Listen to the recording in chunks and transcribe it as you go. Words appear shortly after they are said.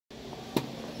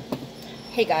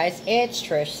Hey guys, it's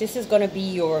Trish. This is going to be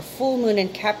your full moon in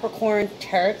Capricorn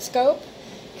tarot scope,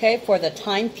 okay, for the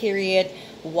time period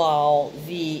while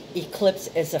the eclipse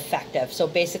is effective. So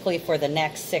basically for the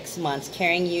next 6 months,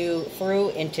 carrying you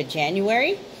through into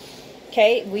January.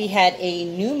 Okay, we had a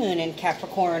new moon in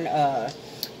Capricorn,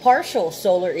 partial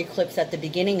solar eclipse at the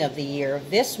beginning of the year.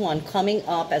 This one coming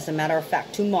up, as a matter of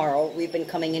fact, tomorrow. We've been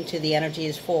coming into the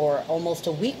energies for almost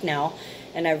a week now,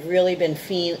 and I've really been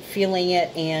feeling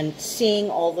it and seeing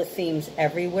all the themes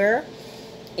everywhere.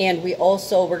 And we're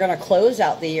going to close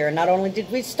out the year. Not only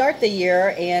did we start the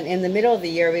year, and in the middle of the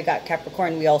year we got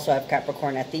Capricorn, we also have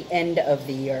Capricorn at the end of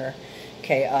the year.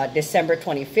 Okay, December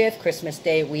 25th, Christmas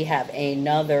Day, we have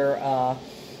another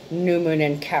new moon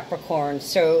in Capricorn.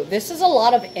 So this is a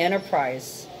lot of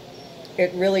enterprise.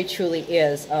 It really truly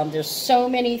is. There's so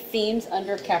many themes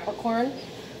under Capricorn.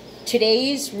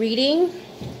 Today's reading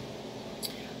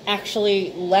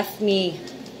actually left me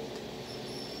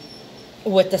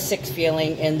with the sick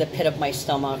feeling in the pit of my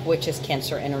stomach, which is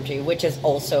Cancer energy, which is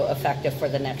also effective for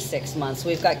the next 6 months.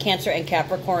 We've got Cancer and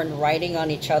Capricorn riding on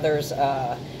each other's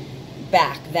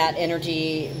back. That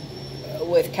energy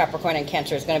with Capricorn and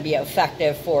Cancer is going to be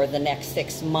effective for the next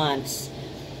 6 months.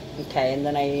 Okay, and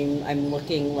then I'm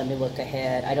looking, let me look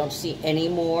ahead. I don't see any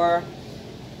more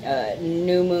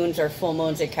new moons or full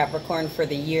moons in Capricorn for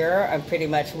the year. I'm pretty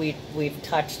much, we've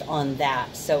touched on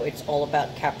that. So it's all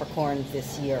about Capricorn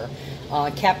this year.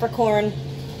 Capricorn,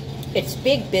 it's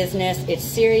big business, it's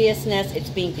seriousness, it's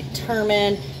being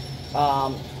determined.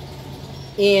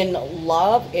 In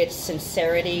love, it's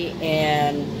sincerity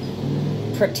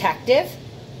and protective.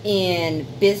 In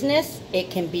business,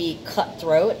 it can be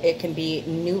cutthroat, it can be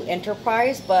new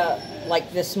enterprise, but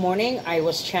like this morning, I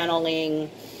was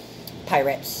channeling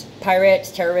pirates,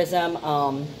 terrorism,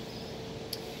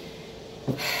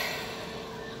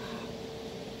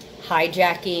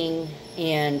 hijacking,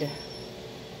 and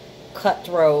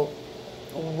cutthroat,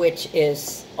 which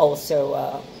is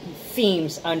also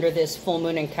themes under this full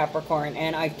moon in Capricorn.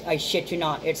 And I shit you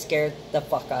not, it scared the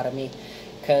fuck out of me.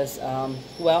 Because,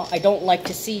 well, I don't like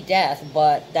to see death,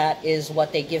 but that is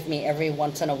what they give me every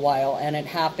once in a while. And it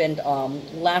happened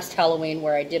last Halloween,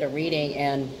 where I did a reading,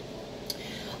 and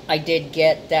I did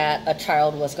get that a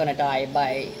child was going to die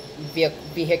by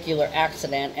vehicular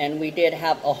accident. And we did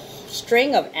have a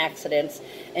string of accidents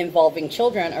involving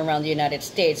children around the United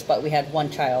States, but we had one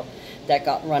child that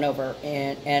got run over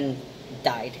and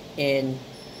died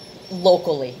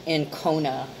locally in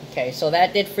Kona. Okay, so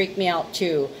that did freak me out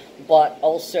too. But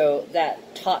also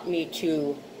that taught me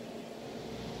to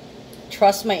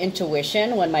trust my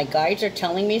intuition. When my guides are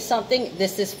telling me something,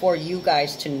 this is for you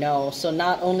guys to know. So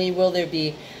not only will there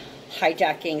be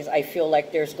hijackings, I feel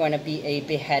like there's going to be a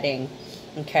beheading.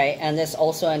 Okay, and this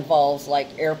also involves like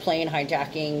airplane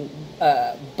hijacking,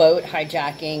 boat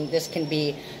hijacking. This can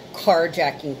be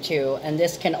carjacking too, and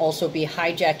this can also be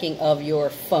hijacking of your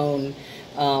phone,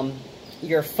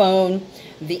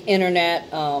 the internet,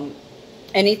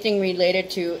 anything related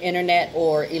to internet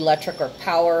or electric or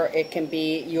power. It can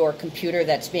be your computer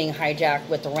that's being hijacked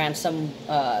with the ransom.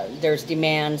 There's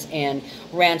demands and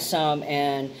ransom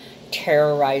and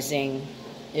terrorizing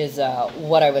is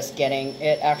what I was getting.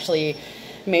 It actually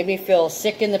made me feel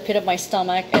sick in the pit of my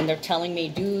stomach, and they're telling me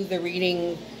do the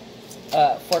reading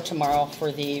for tomorrow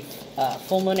for the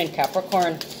full moon in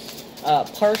Capricorn,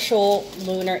 partial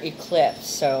lunar eclipse.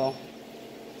 So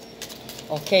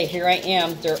okay, here I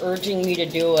am. They're urging me to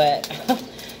do it.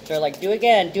 They're like, do it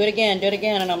again, do it again, do it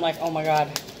again. And I'm like, oh my God,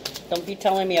 don't be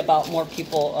telling me about more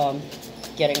people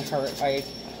getting hurt.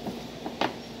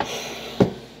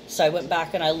 So I went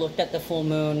back and I looked at the full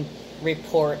moon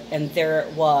report, and there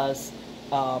it was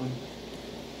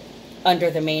under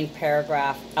the main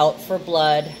paragraph: out for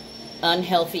blood,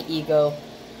 unhealthy ego,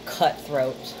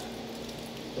 cutthroat.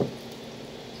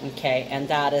 Okay, and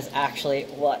that is actually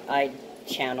what I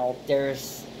channeled.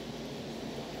 There's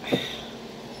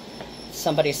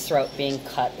somebody's throat being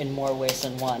cut in more ways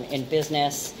than one, in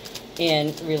business,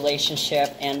 in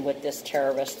relationship, and with this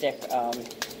terroristic,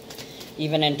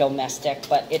 even in domestic.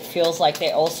 But it feels like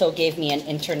they also gave me an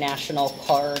international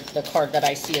card. The card that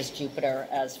I see is Jupiter,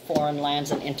 as foreign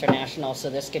lands and international. So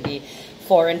this could be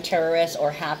foreign terrorists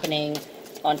or happening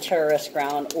on terrorist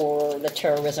ground, or the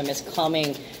terrorism is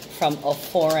coming from a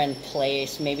foreign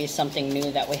place, maybe something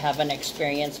new that we haven't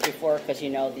experienced before, because you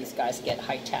know these guys get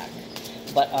high tech.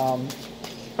 But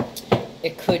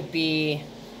it could be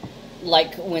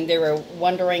like when they were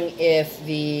wondering if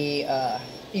the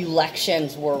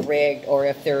elections were rigged, or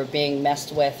if they were being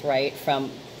messed with, right, from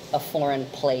a foreign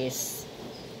place.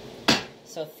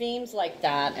 So themes like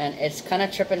that, and it's kind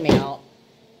of tripping me out.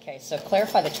 Okay, so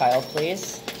clarify the child,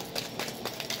 please.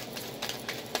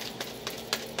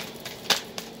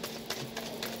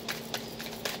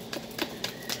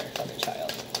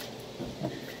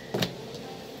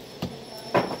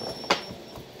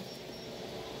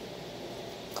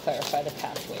 clarify the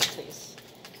pathway, please.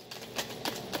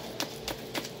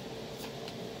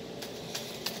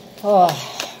 Oh,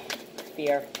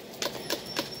 fear.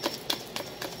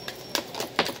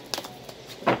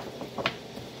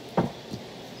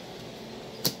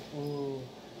 Ooh.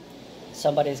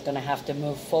 Somebody's going to have to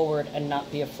move forward and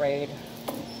not be afraid.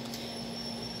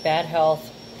 Bad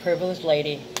health, privileged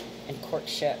lady, and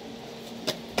courtship.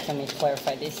 Can we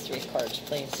clarify these 3 cards,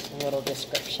 please? A little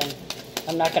description.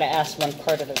 I'm not going to ask one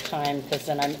card at a time because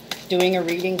then I'm doing a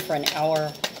reading for an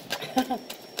hour.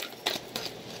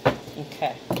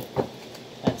 Okay.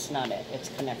 That's not it. It's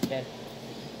connected.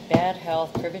 Bad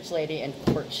health, privileged lady, and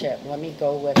courtship. Let me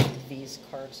go with these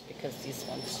cards because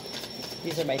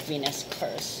these are my Venus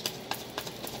cards.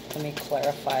 Let me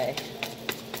clarify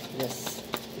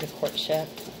the courtship.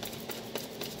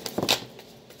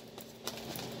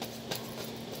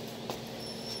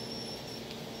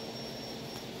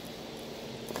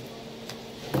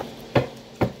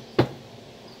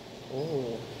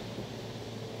 Ooh.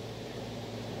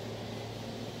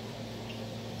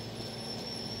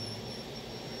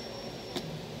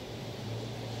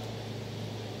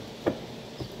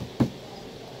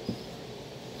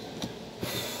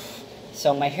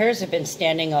 So my hairs have been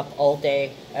standing up all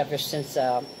day ever since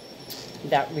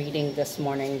that reading this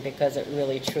morning because it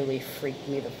really truly freaked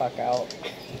me the fuck out.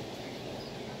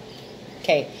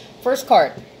 Okay, first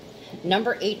card,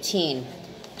 number 18,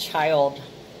 child.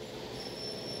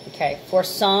 Okay, for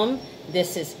some,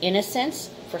 this is innocence.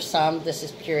 For some, this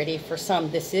is purity. For some,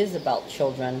 this is about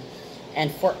children.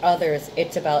 And for others,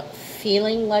 it's about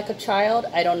feeling like a child.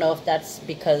 I don't know if that's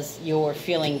because you're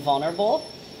feeling vulnerable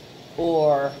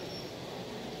or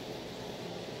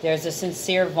there's a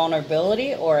sincere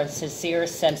vulnerability or a sincere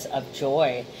sense of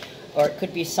joy. Or it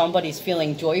could be somebody's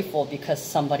feeling joyful because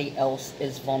somebody else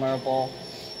is vulnerable.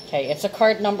 Okay, it's a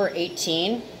card number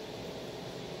 18.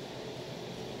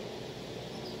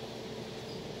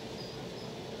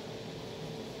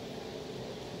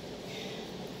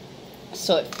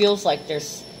 So it feels like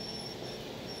there's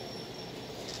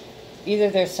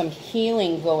some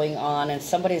healing going on and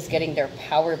somebody's getting their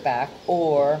power back,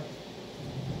 or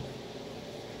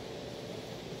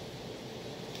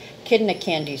kid in a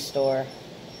candy store,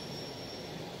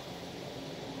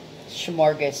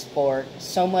 smorgasbord,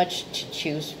 so much to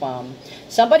choose from.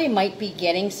 Somebody might be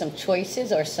getting some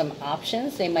choices or some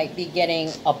options. They might be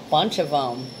getting a bunch of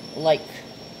them, like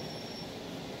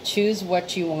choose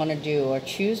what you want to do or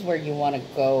choose where you want to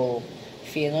go.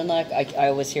 Feeling like, I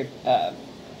always hear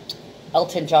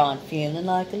Elton John, feeling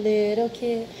like a little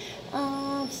kid,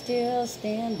 I'm still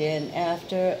standing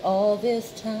after all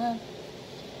this time.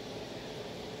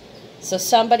 So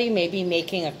somebody may be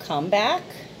making a comeback.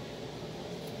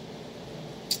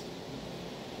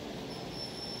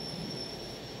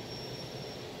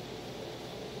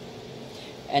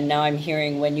 And now I'm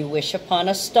hearing when you wish upon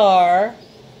a star.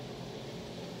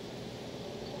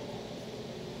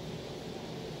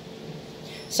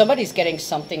 Somebody's getting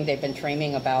something they've been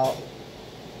dreaming about.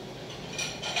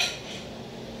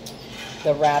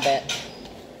 The rabbit.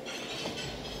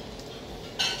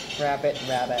 Rabbit,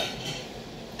 rabbit.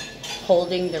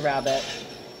 Holding the rabbit.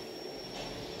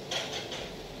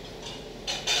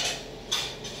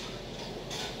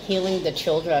 Healing the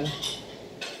children.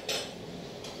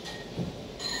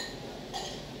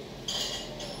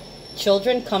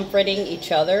 Children comforting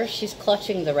each other. She's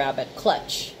clutching the rabbit.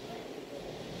 Clutch.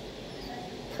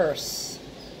 Purse.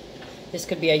 This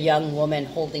could be a young woman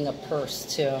holding a purse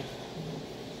too.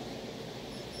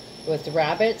 With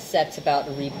rabbits, that's about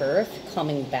rebirth,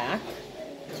 coming back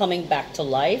to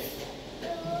life.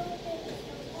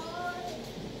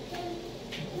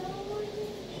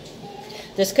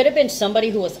 This could have been somebody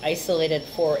who was isolated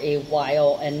for a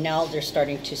while and now they're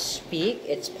starting to speak.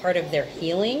 It's part of their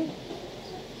healing.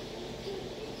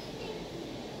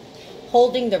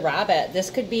 Holding the rabbit. This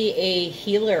could be a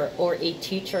healer or a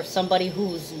teacher, somebody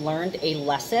who's learned a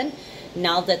lesson.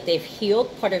 Now that they've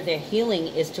healed, part of their healing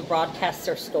is to broadcast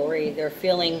their story. They're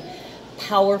feeling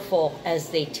powerful as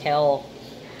they tell.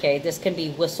 Okay, this can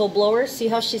be whistleblowers. See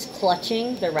how she's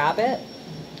clutching the rabbit?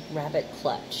 Rabbit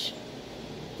clutch.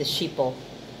 The sheeple.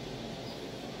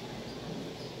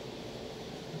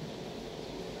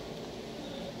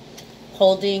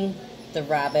 Holding the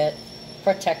rabbit.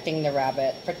 Protecting the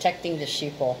rabbit, protecting the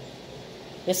sheeple.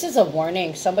 This is a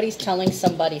warning. Somebody's telling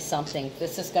somebody something.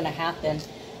 This is going to happen.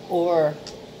 Or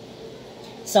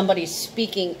somebody's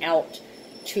speaking out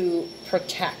to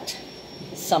protect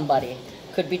somebody.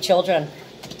 Could be children.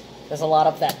 There's a lot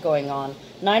of that going on.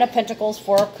 9 of Pentacles,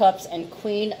 4 of Cups, and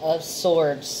Queen of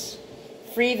Swords.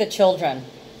 Free the children.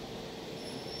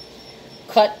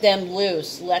 Cut them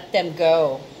loose. Let them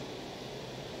go.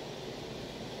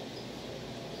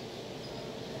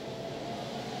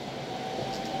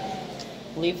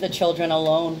 Leave the children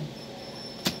alone.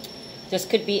 This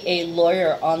could be a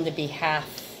lawyer on the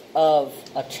behalf of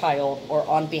a child or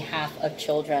on behalf of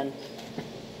children.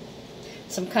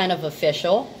 Some kind of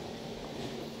official.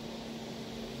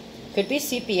 Could be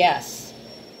CPS.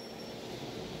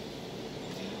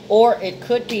 Or it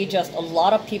could be just a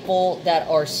lot of people that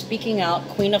are speaking out.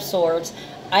 Queen of Swords.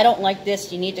 I don't like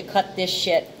this. You need to cut this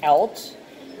shit out.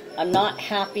 I'm not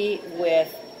happy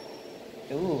with...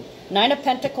 Ooh. Nine of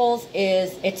Pentacles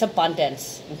is, it's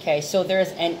abundance. Okay, so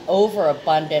there's an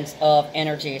overabundance of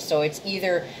energy. So it's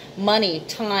either money,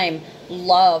 time,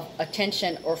 love,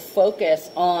 attention, or focus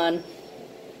on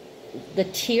the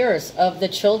tears of the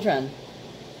children.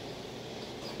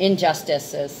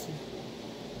 Injustices.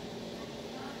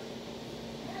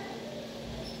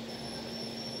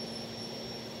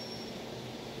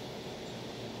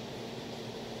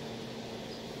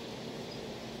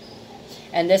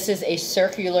 And this is a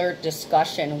circular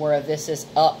discussion where this is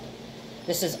up.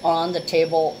 This is on the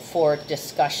table for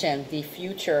discussion, the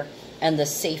future and the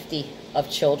safety of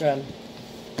children.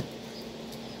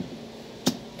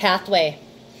 Pathway.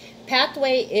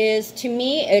 Pathway is, to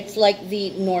me, it's like the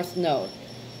North Node.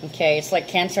 Okay, it's like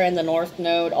Cancer and the North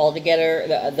Node all together.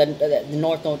 The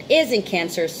North Node is in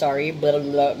Cancer, sorry, blah, blah,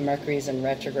 blah, Mercury's in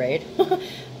retrograde.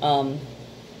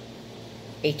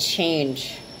 A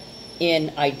change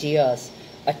in ideas.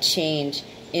 A change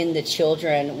in the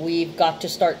children. We've got to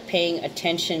start paying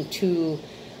attention to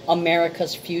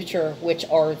America's future, which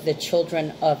are the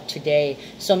children of today.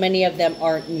 So many of them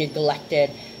are neglected.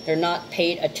 They're not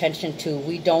paid attention to.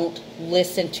 We don't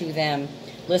listen to them.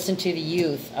 Listen to the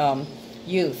youth. Damn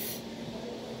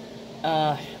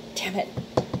it.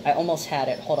 I almost had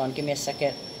it. Hold on, give me a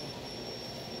second.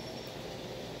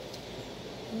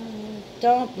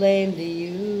 Don't blame the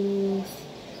youth.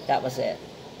 That was it.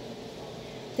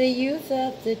 The youth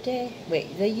of the day,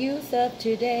 the youth of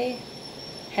today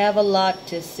have a lot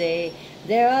to say.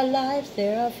 There are lives,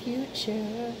 there are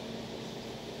future.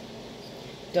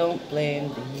 Don't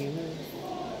blame the youth.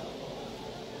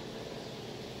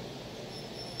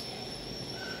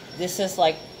 This is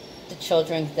like the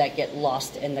children that get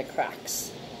lost in the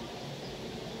cracks.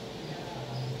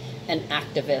 An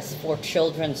activist for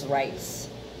children's rights,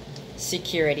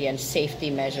 security, and safety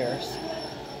measures.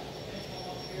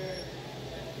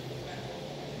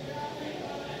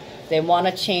 They want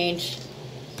to change.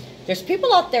 There's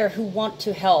people out there who want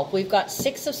to help. We've got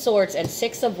Six of Swords and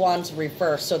Six of Wands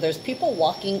reversed. So there's people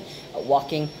working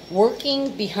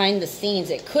behind the scenes.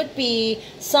 It could be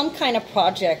some kind of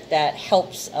project that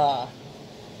helps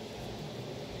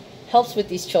with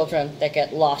these children that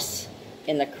get lost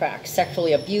in the cracks.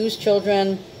 Sexually abused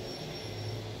children.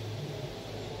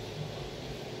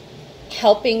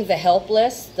 Helping the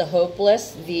helpless, the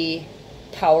hopeless, the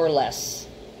powerless.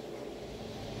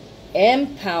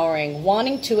 Empowering,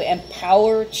 wanting to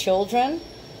empower children.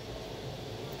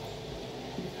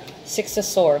 Six of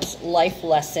Swords, life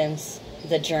lessons,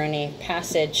 the journey,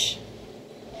 passage.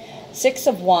 Six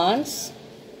of Wands,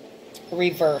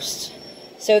 reversed.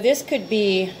 So this could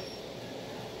be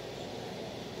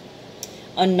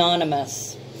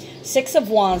anonymous. Six of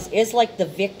Wands is like the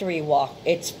victory walk.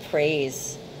 It's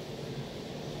praise.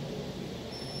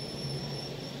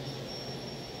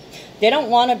 They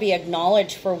don't want to be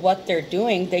acknowledged for what they're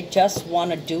doing. They just want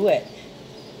to do it.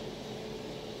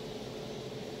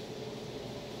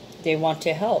 They want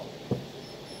to help.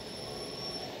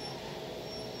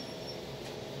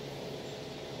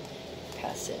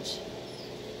 Passage.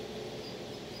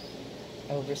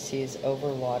 Overseas,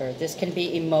 over water. This can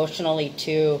be emotionally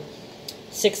too.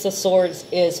 Six of Swords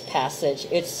is passage.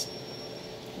 It's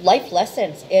life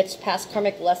lessons. It's past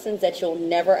karmic lessons that you'll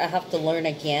never have to learn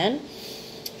again.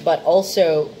 But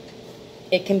also,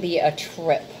 it can be a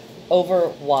trip over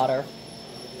water.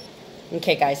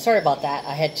 Okay, guys, sorry about that.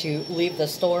 I had to leave the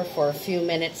store for a few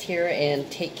minutes here and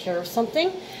take care of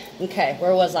something. Okay,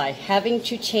 where was I? Having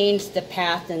to change the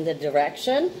path and the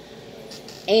direction.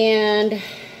 And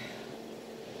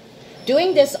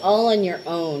doing this all on your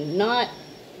own. Not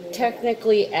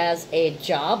technically as a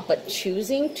job, but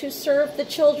choosing to serve the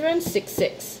children.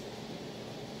 6-6.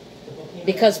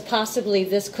 Because possibly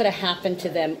this could have happened to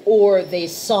them, or they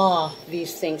saw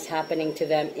these things happening to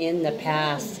them in the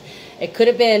past. It could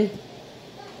have been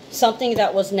something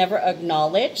that was never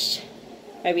acknowledged.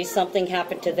 Maybe something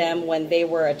happened to them when they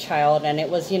were a child, and it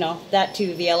was, you know, that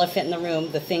too, the elephant in the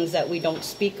room, the things that we don't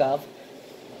speak of.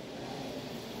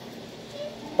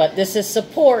 But this is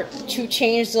support to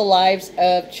change the lives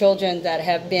of children that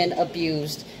have been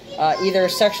abused, either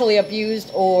sexually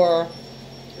abused or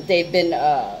they've been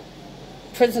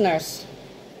prisoners.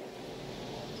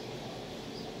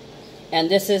 And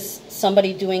this is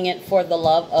somebody doing it for the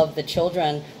love of the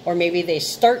children, or maybe they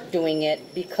start doing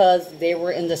it because they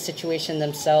were in the situation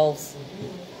themselves.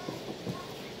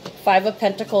 Five of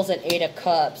Pentacles and Eight of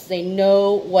Cups. They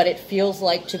know what it feels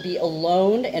like to be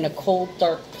alone in a cold,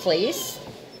 dark place,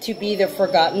 to be the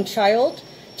forgotten child,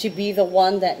 to be the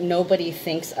one that nobody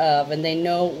thinks of, and they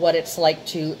know what it's like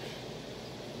to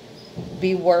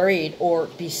be worried or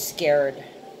be scared.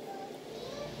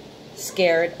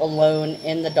 Scared, alone,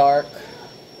 in the dark.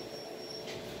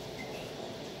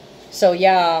 So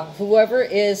yeah, whoever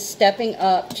is stepping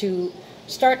up to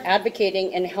start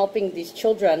advocating and helping these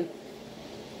children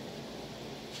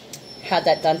had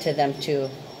that done to them too.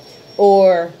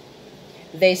 Or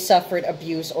they suffered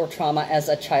abuse or trauma as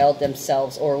a child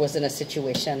themselves, or was in a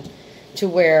situation to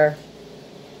where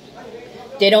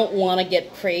they don't want to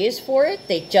get praised for it.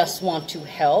 They just want to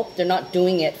help. They're not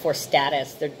doing it for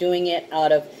status. They're doing it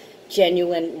out of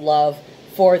genuine love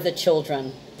for the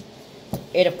children.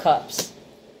 Eight of Cups.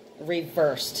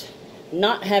 Reversed.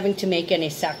 Not having to make any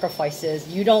sacrifices.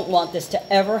 You don't want this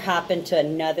to ever happen to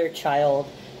another child.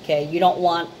 Okay? You don't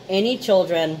want any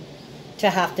children to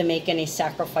have to make any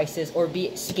sacrifices or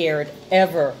be scared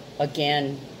ever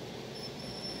again.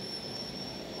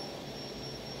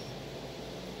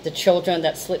 The children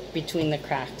that slip between the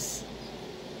cracks.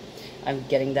 I'm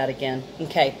getting that again.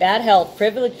 Okay, bad health,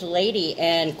 privileged lady,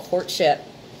 and courtship.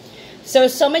 So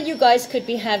some of you guys could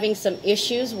be having some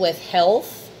issues with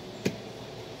health.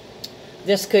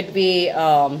 This could be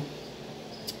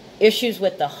issues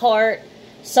with the heart.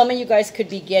 Some of you guys could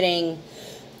be getting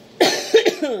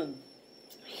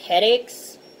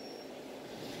headaches.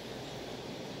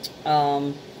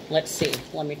 Let's see.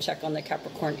 Let me check on the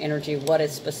Capricorn energy. What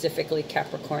is specifically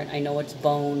Capricorn? I know it's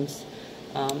bones.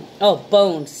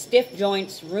 Bones, stiff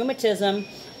joints, rheumatism,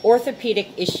 orthopedic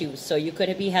issues. So you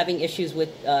could be having issues with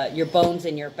your bones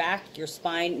in your back, your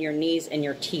spine, your knees, and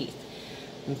your teeth.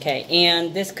 Okay,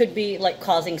 and this could be like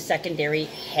causing secondary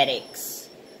headaches.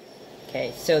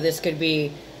 Okay, so this could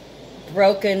be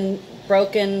broken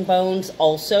bones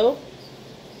also,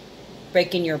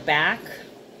 breaking your back,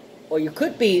 or you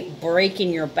could be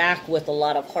breaking your back with a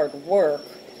lot of hard work.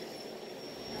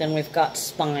 Then we've got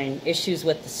spine, issues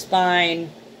with the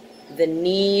spine, the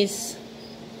knees,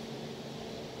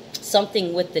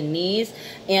 something with the knees.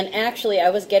 And actually, I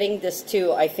was getting this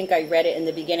too. I think I read it in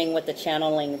the beginning with the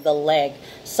channeling, the leg.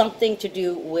 Something to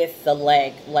do with the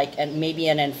leg, like maybe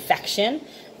an infection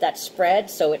that spread,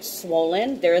 so it's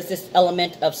swollen. There is this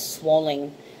element of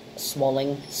swelling,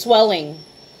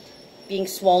 being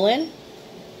swollen.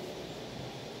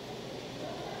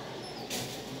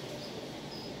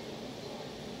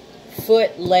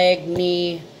 Foot, leg,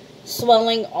 knee,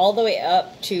 swelling all the way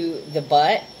up to the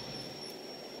butt.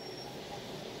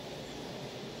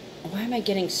 Why am I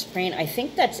getting sprained? I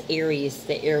think that's Aries,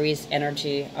 the Aries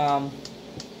energy.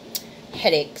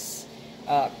 Headaches,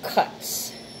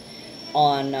 cuts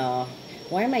on...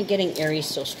 why am I getting Aries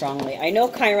so strongly? I know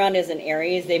Chiron is an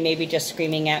Aries. They may be just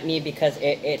screaming at me because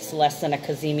it's less than a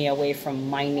kazemi away from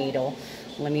my natal.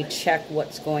 Let me check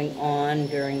what's going on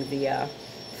during the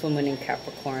full moon in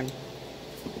Capricorn.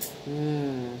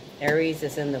 Aries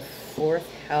is in the 4th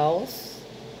house.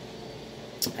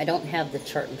 I don't have the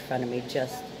chart in front of me.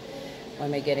 Just, why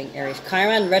am I getting Aries?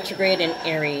 Chiron retrograde in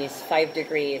Aries, 5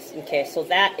 degrees. Okay, so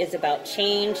that is about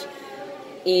change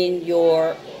in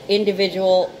your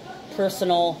individual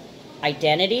personal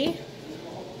identity.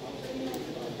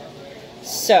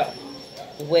 So,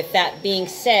 with that being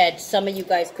said, some of you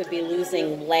guys could be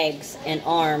losing legs and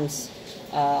arms.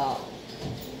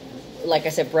 Like I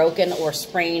said, broken or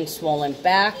sprained, swollen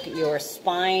back. Your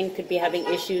spine could be having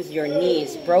issues. Your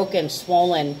knees, broken,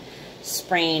 swollen,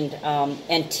 sprained,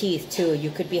 and teeth too. You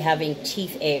could be having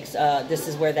teeth aches. This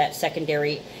is where that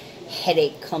secondary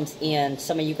headache comes in.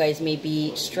 Some of you guys may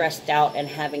be stressed out and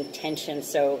having tension,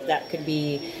 so that could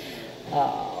be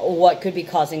what could be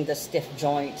causing the stiff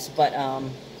joints. But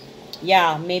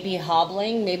yeah, maybe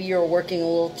hobbling. Maybe you're working a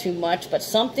little too much, but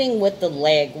something with the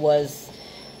leg was...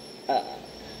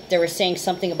 they were saying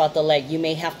something about the leg. You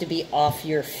may have to be off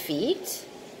your feet.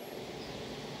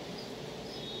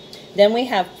 Then we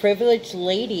have privileged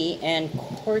lady and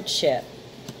courtship.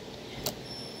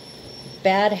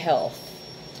 Bad health.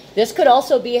 This could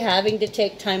also be having to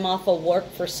take time off of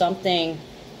work for something.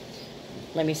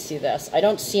 Let me see this. I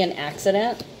don't see an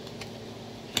accident.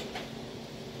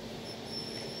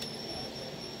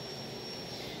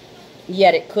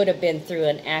 Yet it could have been through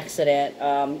an accident.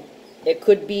 It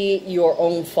could be your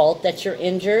own fault that you're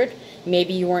injured.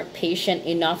 Maybe you weren't patient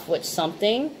enough with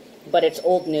something, but it's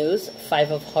old news. 5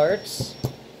 of Hearts.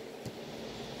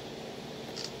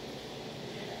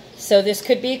 So this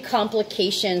could be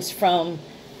complications from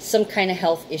some kind of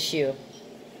health issue.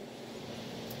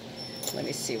 Let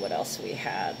me see what else we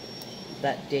had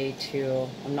that day too.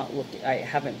 I'm not looking, I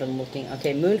haven't been looking.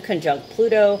 Okay, Moon conjunct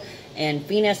Pluto and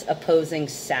Venus opposing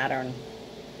Saturn.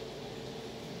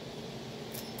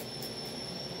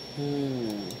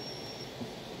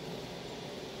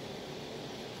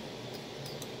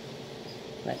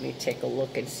 Let me take a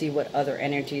look and see what other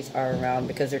energies are around,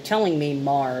 because they're telling me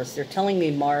Mars. They're telling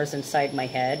me Mars inside my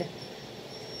head.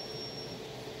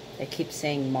 They keep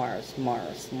saying Mars,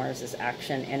 Mars. Mars is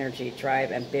action, energy,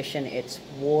 drive, ambition. It's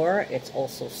war. It's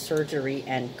also surgery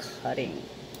and cutting.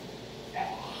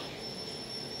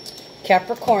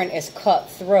 Capricorn is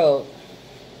cutthroat.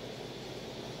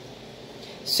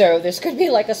 So this could be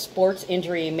like a sports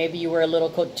injury. Maybe you were a little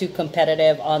too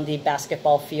competitive on the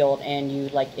basketball field and you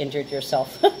like injured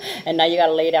yourself. And now you got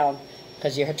to lay down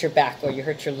because you hurt your back or you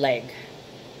hurt your leg.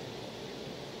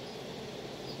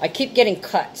 I keep getting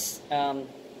cuts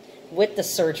with the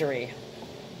surgery.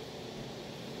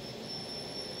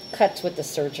 Cuts with the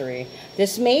surgery.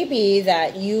 This may be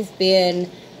that you've been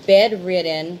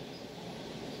bedridden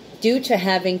due to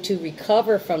having to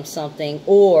recover from something,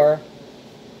 or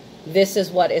this is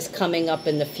what is coming up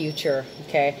in the future,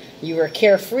 okay? You were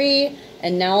carefree,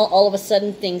 and now all of a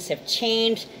sudden things have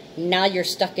changed. Now you're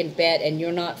stuck in bed, and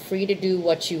you're not free to do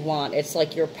what you want. It's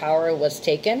like your power was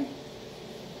taken.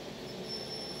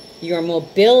 Your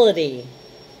mobility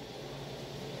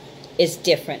is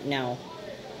different now.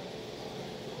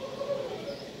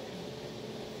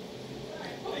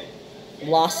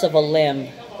 Loss of a limb.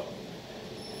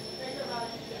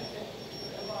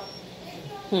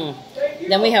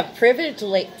 Then we have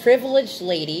privileged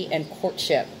lady and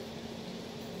courtship.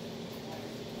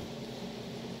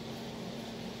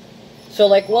 So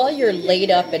like while you're laid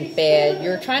up in bed,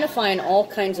 you're trying to find all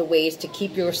kinds of ways to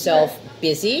keep yourself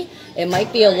busy. It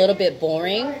might be a little bit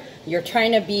boring. You're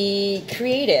trying to be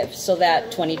creative so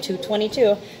that 22,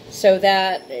 so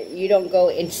that you don't go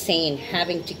insane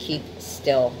having to keep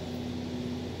still.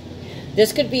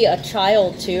 This could be a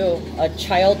child too, a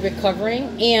child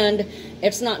recovering, and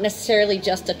it's not necessarily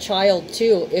just a child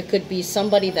too. It could be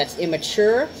somebody that's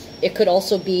immature. It could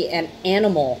also be an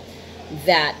animal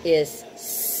that is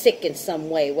sick in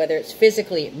some way, whether it's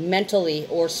physically, mentally,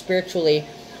 or spiritually.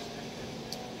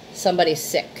 Somebody's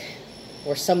sick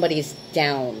or somebody's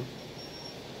down.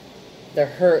 They're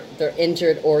hurt, they're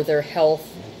injured, or their health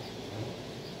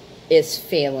is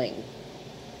failing.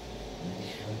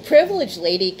 Privileged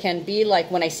lady can be like,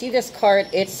 when I see this card,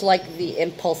 it's like the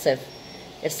impulsive.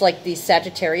 It's like the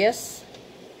Sagittarius,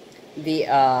 the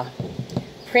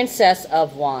Princess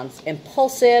of Wands.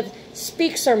 Impulsive,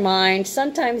 speaks her mind,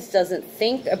 sometimes doesn't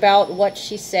think about what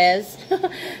she says,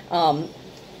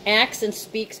 acts and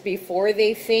speaks before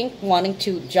they think, wanting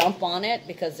to jump on it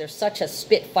because they're such a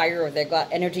spitfire, or they've got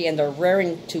energy and they're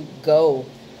raring to go.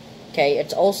 Okay,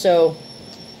 it's also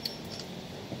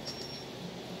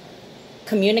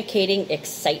communicating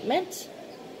excitement.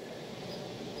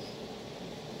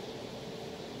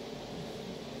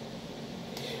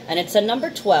 And it's a number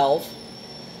 12.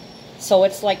 So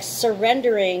it's like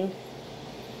surrendering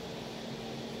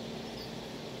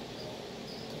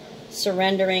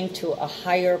to a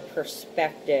higher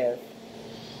perspective.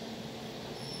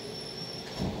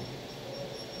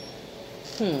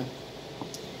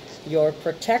 Your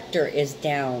protector is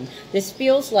down. This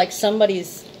feels like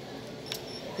somebody's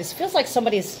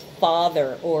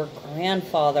father or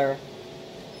grandfather.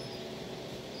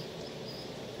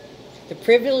 The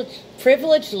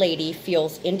privileged lady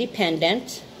feels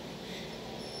independent.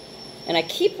 And I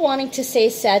keep wanting to say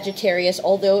Sagittarius,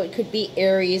 although it could be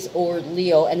Aries or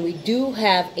Leo. And we do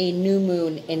have a new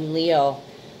moon in Leo.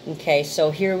 Okay,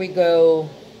 so here we go.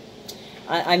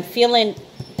 I'm feeling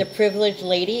the privileged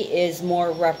lady is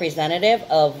more representative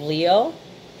of Leo.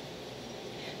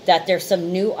 That there's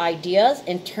some new ideas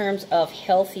in terms of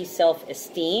healthy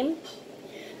self-esteem.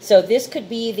 So this could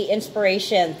be the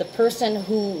inspiration, the person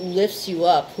who lifts you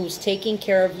up, who's taking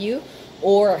care of you,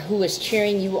 or who is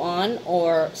cheering you on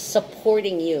or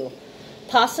supporting you,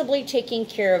 possibly taking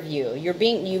care of you.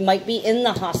 You might be in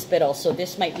the hospital, so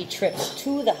this might be trips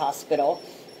to the hospital,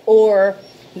 or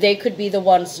they could be the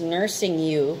ones nursing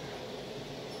you,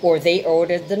 or they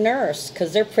ordered the nurse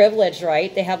because they're privileged,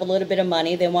 right? They have a little bit of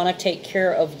money. They want to take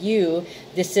care of you.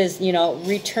 This is,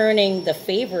 returning the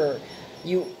favor.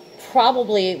 You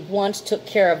probably once took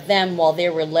care of them while they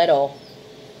were little.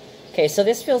 Okay, so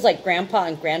this feels like grandpa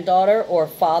and granddaughter, or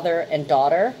father and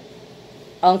daughter,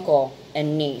 uncle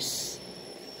and niece.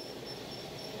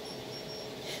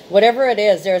 Whatever it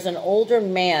is, there's an older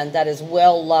man that is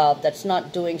well loved, that's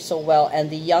not doing so well, and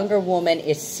the younger woman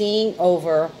is seeing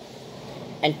over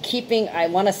and keeping, I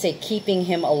want to say, keeping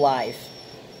him alive.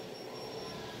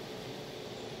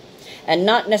 And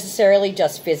not necessarily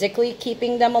just physically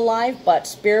keeping them alive, but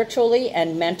spiritually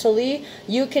and mentally.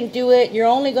 You can do it. You're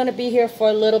only going to be here for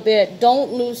a little bit.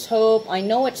 Don't lose hope. I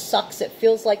know it sucks. It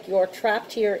feels like you're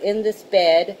trapped here in this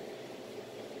bed.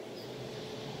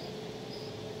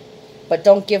 But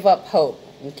don't give up hope,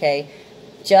 okay?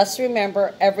 Just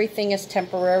remember, everything is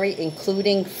temporary,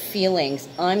 including feelings.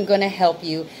 I'm going to help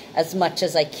you as much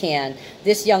as I can.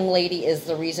 This young lady is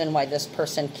the reason why this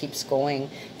person keeps going.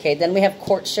 Okay, then we have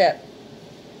courtship.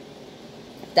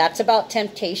 That's about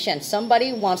temptation.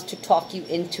 Somebody wants to talk you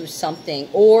into something,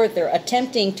 or they're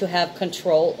attempting to have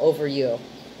control over you.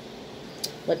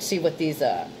 Let's see what these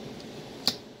are.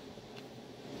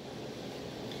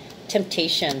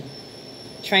 Temptation.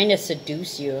 Trying to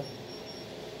seduce you.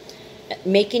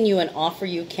 Making you an offer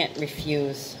you can't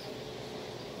refuse.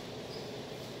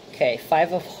 Okay,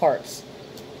 5 of Hearts.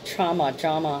 Trauma,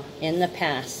 drama in the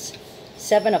past.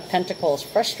 7 of Pentacles.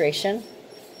 Frustration.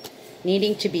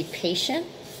 Needing to be patient.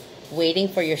 Waiting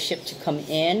for your ship to come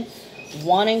in.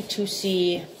 Wanting to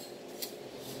see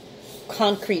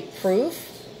concrete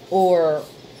proof. Or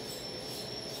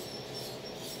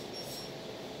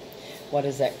what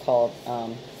is that called?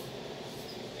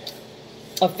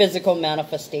 A physical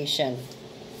manifestation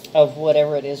of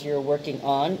whatever it is you're working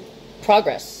on.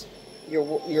 Progress.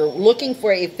 You're looking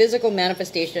for a physical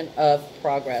manifestation of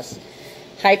progress.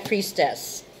 High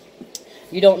Priestess.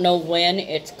 You don't know when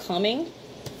it's coming,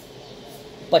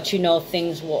 but you know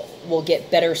things will get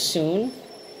better soon.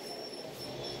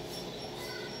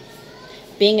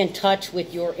 Being in touch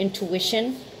with your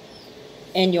intuition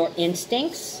and your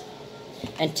instincts.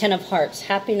 And 10 of Hearts.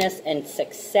 Happiness and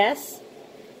success.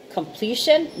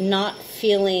 Completion, not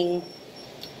feeling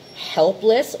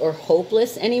helpless or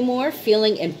hopeless anymore,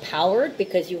 feeling empowered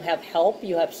because you have help,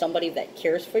 you have somebody that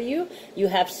cares for you, you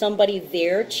have somebody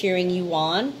there cheering you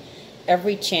on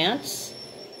every chance.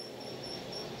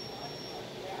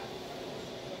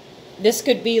 This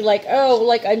could be like, oh,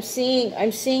 like I'm seeing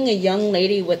a young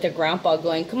lady with a grandpa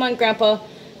going, come on, grandpa,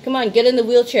 come on, get in the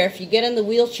wheelchair. If you get in the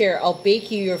wheelchair, I'll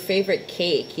bake you your favorite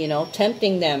cake, you know,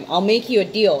 tempting them. I'll make you a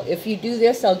deal. If you do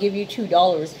this, I'll give you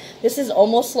 $2. This is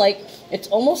almost like, it's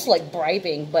almost like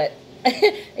bribing, but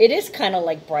it is kind of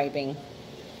like bribing.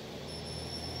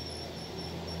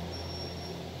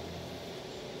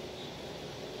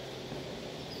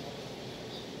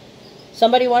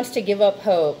 Somebody wants to give up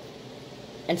hope,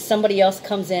 and somebody else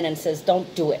comes in and says,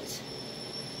 don't do it.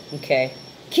 Okay?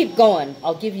 Keep going.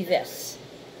 I'll give you this.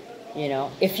 You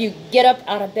know, if you get up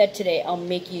out of bed today, I'll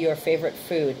make you your favorite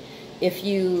food. If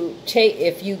you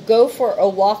go for a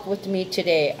walk with me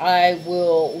today, I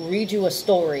will read you a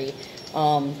story.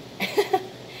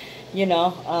 You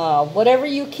know, whatever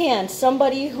you can.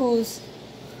 Somebody who's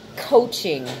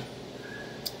coaching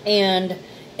and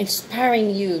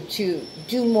inspiring you to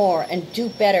do more and do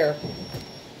better.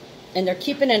 And they're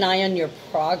keeping an eye on your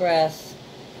progress.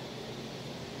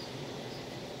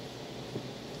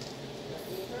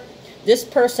 This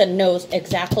person knows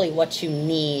exactly what you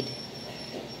need.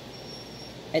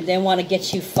 And they want to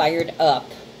get you fired up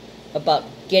about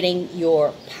getting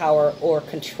your power or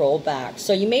control back.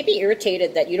 So you may be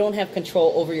irritated that you don't have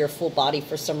control over your full body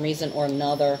for some reason or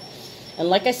another. And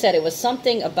like I said, it was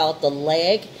something about the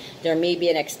leg. There may be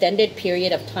an extended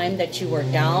period of time that you were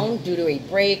down due to a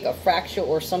break, a fracture,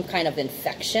 or some kind of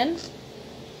infection.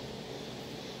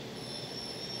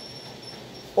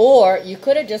 Or you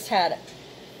could have just had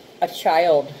a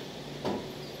child.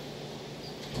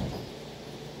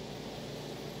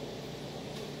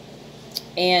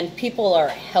 And people are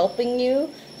helping you.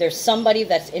 There's somebody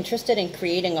that's interested in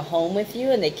creating a home with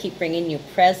you, and they keep bringing you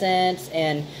presents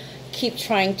and keep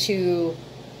trying to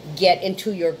get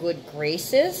into your good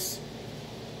graces.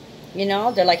 You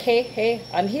know, they're like, hey,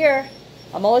 I'm here.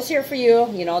 I'm always here for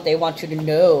you. You know, they want you to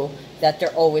know that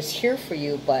they're always here for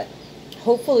you, but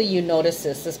hopefully you notice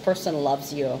this. This person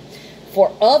loves you.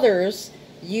 For others,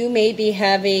 you may be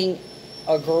having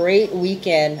a great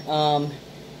weekend.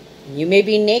 You may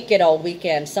be naked all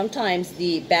weekend. Sometimes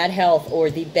the bad health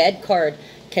or the bed card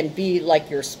can be like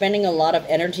you're spending a lot of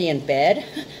energy in bed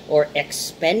or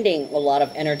expending a lot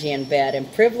of energy in bed.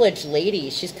 And privileged lady,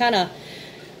 she's kind of,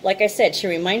 like I said, she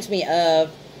reminds me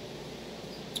of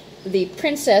the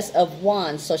Princess of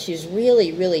Wands. So she's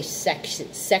really, really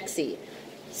sexy,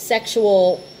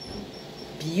 sexual,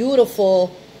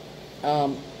 beautiful,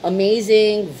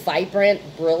 amazing, vibrant,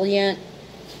 brilliant,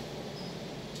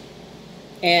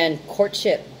 and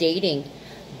courtship, dating,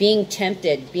 being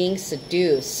tempted, being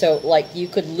seduced. So like you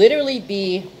could literally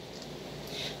be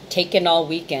taken all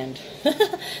weekend.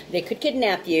 They could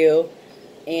kidnap you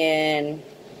and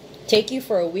take you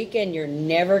for a weekend you're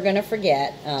never going to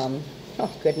forget. Oh,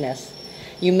 goodness.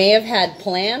 You may have had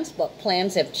plans, but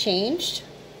plans have changed.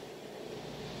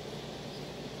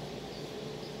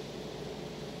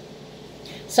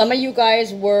 Some of you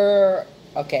guys were,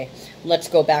 okay, let's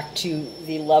go back to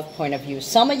the love point of view.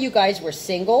 Some of you guys were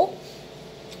single,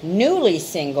 newly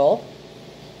single.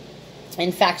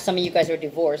 In fact, some of you guys are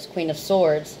divorced, Queen of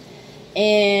Swords.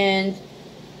 And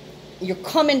you're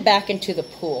coming back into the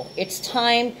pool. It's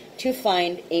time to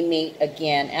find a mate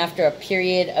again after a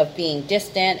period of being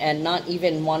distant and not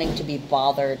even wanting to be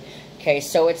bothered. Okay,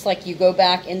 so it's like you go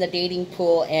back in the dating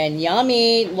pool and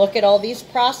yummy, look at all these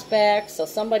prospects. So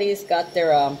somebody's got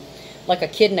their, like a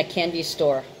kid in a candy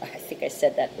store. I think I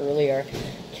said that earlier.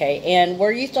 Okay, and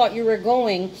where you thought you were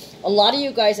going, a lot of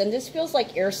you guys, and this feels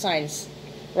like air signs,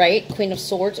 right? Queen of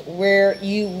Swords, where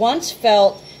you once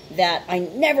felt that I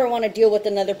never want to deal with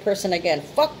another person again.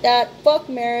 Fuck that, fuck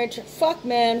marriage, fuck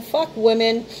men, fuck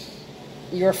women.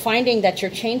 You're finding that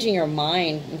you're changing your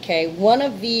mind, okay? One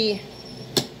of the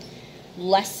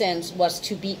lessons was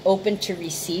to be open to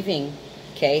receiving,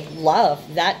 okay?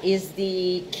 Love, that is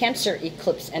the Cancer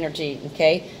eclipse energy,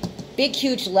 okay? Big,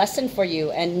 huge lesson for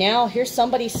you. And now here's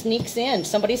somebody sneaks in.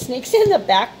 Somebody sneaks in the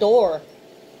back door,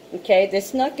 okay? They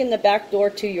snuck in the back door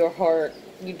to your heart.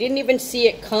 You didn't even see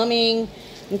it coming,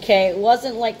 okay? It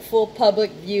wasn't like full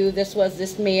public view.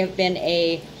 This may have been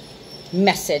a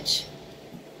message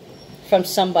from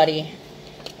somebody.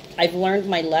 I've learned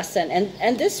my lesson.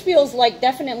 And this feels like,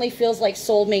 definitely feels like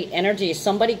soulmate energy.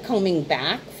 Somebody coming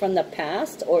back from the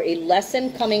past, or a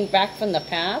lesson coming back from the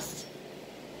past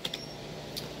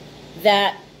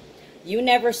that you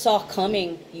never saw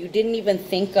coming. You didn't even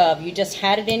think of. You just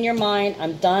had it in your mind.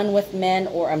 I'm done with men,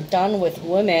 or I'm done with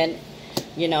women.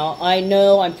 You know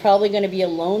I'm probably going to be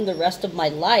alone the rest of my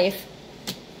life.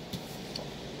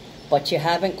 But you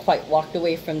haven't quite walked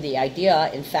away from the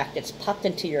idea. In fact, it's popped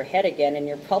into your head again, and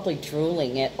you're probably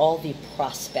drooling at all the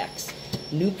prospects,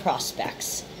 new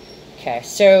prospects. Okay,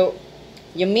 so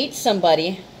you meet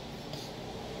somebody,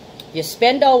 you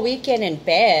spend all weekend in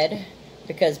bed,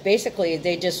 because basically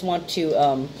they just want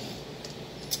to,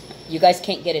 you guys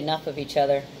can't get enough of each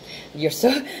other. You're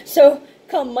so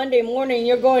come Monday morning,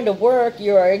 you're going to work,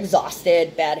 you're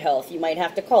exhausted, bad health. You might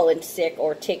have to call in sick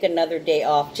or take another day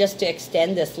off just to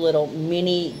extend this little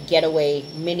mini getaway,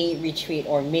 mini retreat,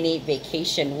 or mini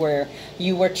vacation where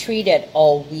you were treated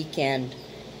all weekend.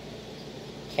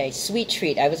 Okay, sweet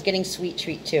treat. I was getting sweet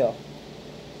treat too.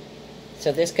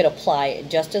 So this could apply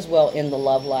just as well in the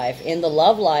love life. In the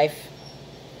love life,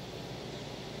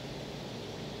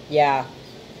 yeah,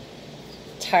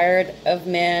 tired of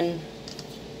men.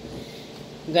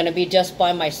 I'm going to be just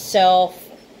by myself.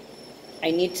 I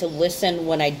need to listen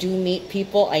when I do meet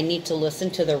people. I need to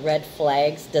listen to the red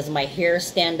flags. Does my hair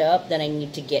stand up? Then I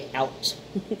need to get out.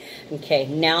 Okay,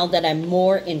 now that I'm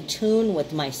more in tune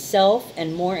with myself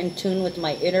and more in tune with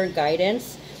my inner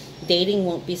guidance, dating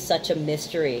won't be such a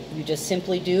mystery. You just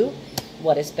simply do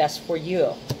what is best for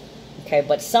you. Okay,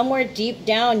 but somewhere deep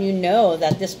down you know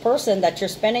that this person that you're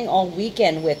spending all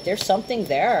weekend with, there's something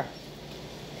there.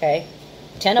 Okay.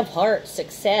 10 of Hearts,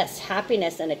 success,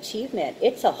 happiness, and achievement.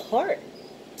 It's a heart,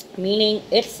 meaning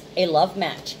it's a love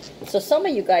match. So some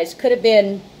of you guys could have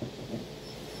been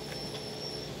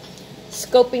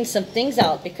scoping some things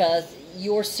out because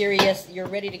you're serious, you're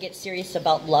ready to get serious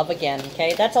about love again,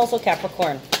 okay? That's also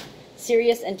Capricorn,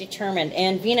 serious and determined.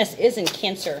 And Venus is in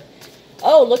Cancer.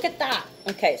 Oh, look at that.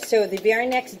 Okay, so the very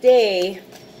next day,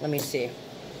 let me see.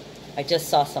 I just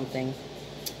saw something.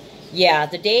 Yeah,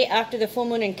 the day after the full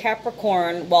moon in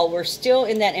Capricorn, while we're still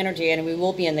in that energy, and we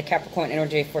will be in the Capricorn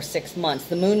energy for 6 months,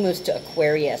 the moon moves to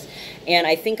Aquarius. And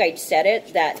I think I said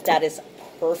it, that is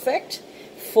perfect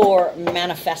for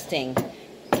manifesting.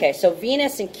 Okay, so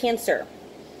Venus in Cancer,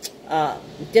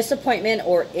 disappointment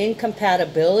or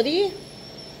incompatibility.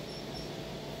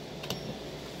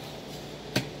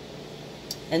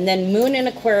 And then moon in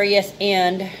Aquarius,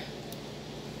 and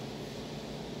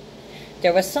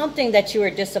there was something that you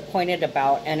were disappointed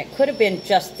about, and it could have been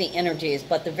just the energies,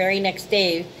 but the very next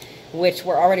day, which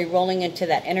we're already rolling into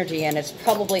that energy, and it's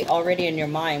probably already in your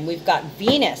mind, we've got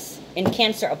Venus in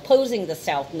Cancer opposing the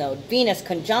South Node, Venus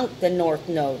conjunct the North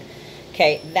Node.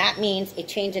 Okay, that means a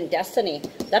change in destiny.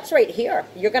 That's right here.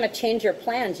 You're going to change your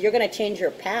plans. You're going to change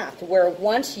your path. Where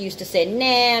once you used to say,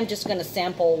 nah, I'm just going to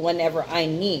sample whenever I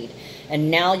need. And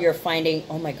now you're finding,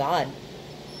 oh my God,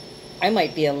 I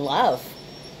might be in love.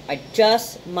 I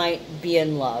just might be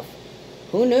in love.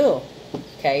 Who knew?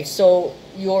 Okay, so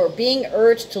you're being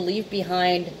urged to leave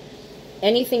behind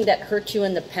anything that hurt you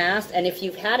in the past. And if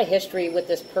you've had a history with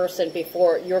this person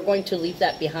before, you're going to leave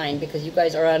that behind because you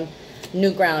guys are on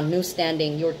new ground, new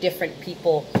standing. You're different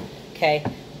people, okay?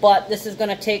 But this is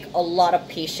going to take a lot of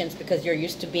patience because you're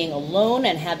used to being alone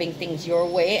and having things your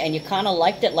way, and you kind of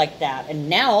liked it like that. And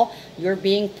now you're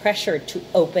being pressured to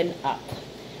open up,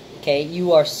 okay?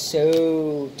 You are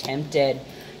so tempted,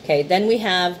 okay? Then we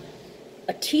have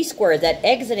a T-square that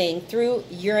exiting through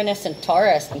Uranus and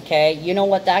Taurus, okay? You know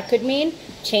what that could mean?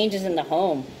 Changes in the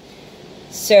home.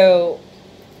 So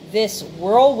this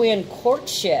whirlwind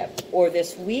courtship or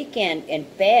this weekend in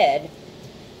bed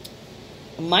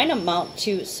might amount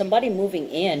to somebody moving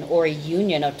in or a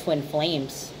union of twin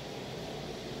flames.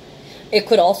 It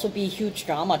could also be huge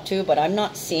drama too, but I'm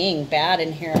not seeing bad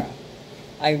in here.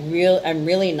 I'm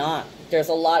really not. There's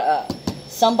a lot of,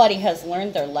 somebody has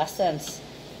learned their lessons.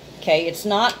 Okay, it's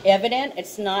not evident,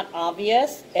 it's not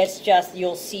obvious, it's just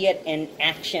you'll see it in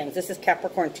actions. This is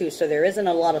Capricorn too, so there isn't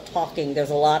a lot of talking,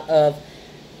 there's a lot of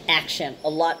action, a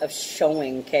lot of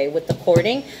showing, okay? With the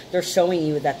courting, they're showing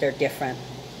you that they're different.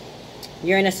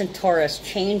 Uranus and Taurus,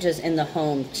 changes in the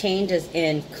home, changes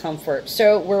in comfort.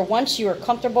 So where once you are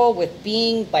comfortable with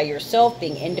being by yourself,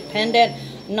 being independent,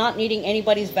 not needing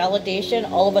anybody's validation,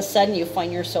 all of a sudden you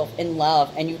find yourself in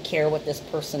love and you care what this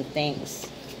person thinks.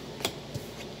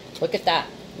 Look at that.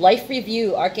 Life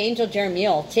review, Archangel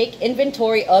Jeremiel. Take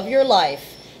inventory of your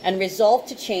life and resolve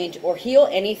to change or heal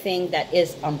anything that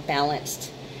is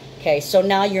unbalanced. Okay, so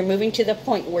now you're moving to the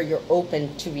point where you're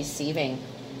open to receiving.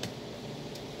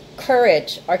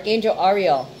 Courage, Archangel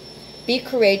Ariel. Be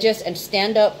courageous and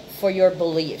stand up for your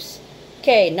beliefs.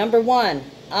 Okay, number one,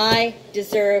 I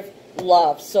deserve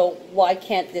love. So why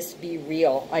can't this be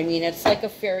real? I mean, it's like a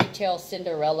fairy tale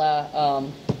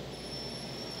Cinderella.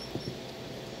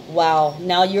 Wow,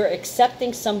 now you're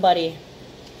accepting somebody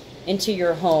into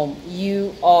your home.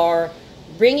 You are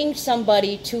bringing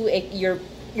somebody to a,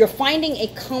 you're finding a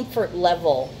comfort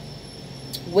level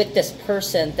with this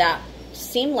person that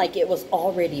seemed like it was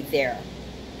already there.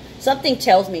 Something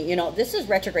tells me, you know, this is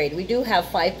retrograde. We do have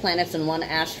 5 planets and 1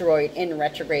 asteroid in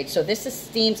retrograde. So this is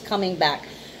themes coming back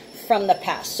from the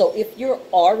past. So if you're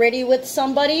already with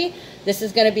somebody, this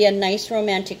is going to be a nice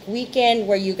romantic weekend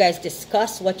where you guys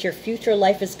discuss what your future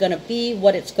life is going to be,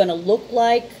 what it's going to look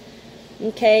like.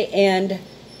 Okay, and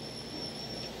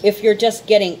if you're just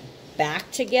getting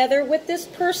back together with this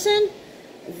person,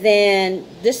 then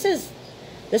this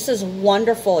is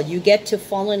wonderful. You get to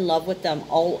fall in love with them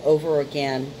all over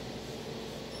again.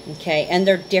 Okay, and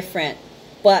they're different,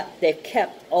 but they've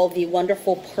kept all the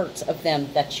wonderful parts of them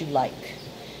that you like.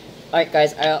 All right,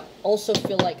 guys, I also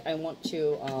feel like I want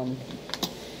to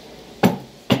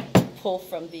pull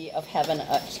from the of heaven,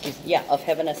 of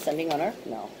heaven ascending on earth.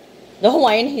 No, the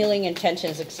Hawaiian healing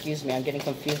intentions. Excuse me, I'm getting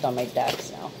confused on my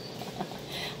decks now.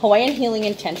 Hawaiian healing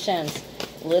intentions.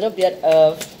 A little bit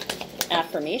of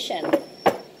affirmation.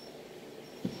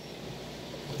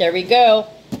 There we go.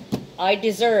 I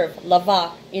deserve,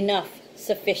 lava, enough,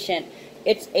 sufficient.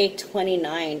 It's a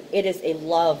 29. It is a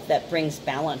love that brings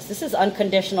balance. This is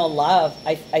unconditional love.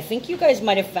 I think you guys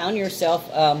might have found yourself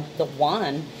the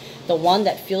one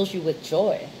that fills you with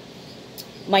joy.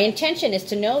 My intention is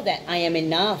to know that I am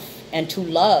enough and to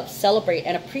love, celebrate,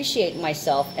 and appreciate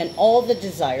myself and all the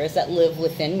desires that live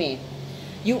within me.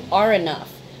 You are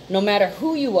enough. No matter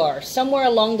who you are, somewhere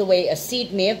along the way, a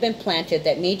seed may have been planted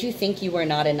that made you think you were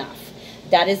not enough.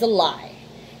 That is a lie.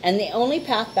 And the only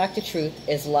path back to truth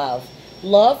is love.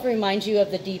 Love reminds you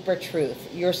of the deeper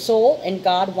truth. Your soul and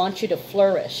God want you to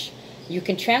flourish. You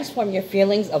can transform your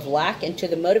feelings of lack into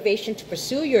the motivation to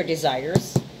pursue your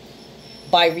desires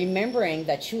by remembering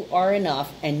that you are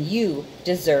enough and you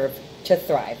deserve to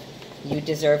thrive. You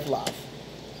deserve love.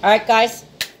 All right, guys,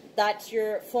 that's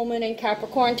your full moon in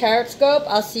Capricorn tarot scope.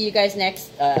 I'll see you guys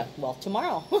next,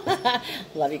 tomorrow.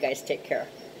 Love you guys. Take care.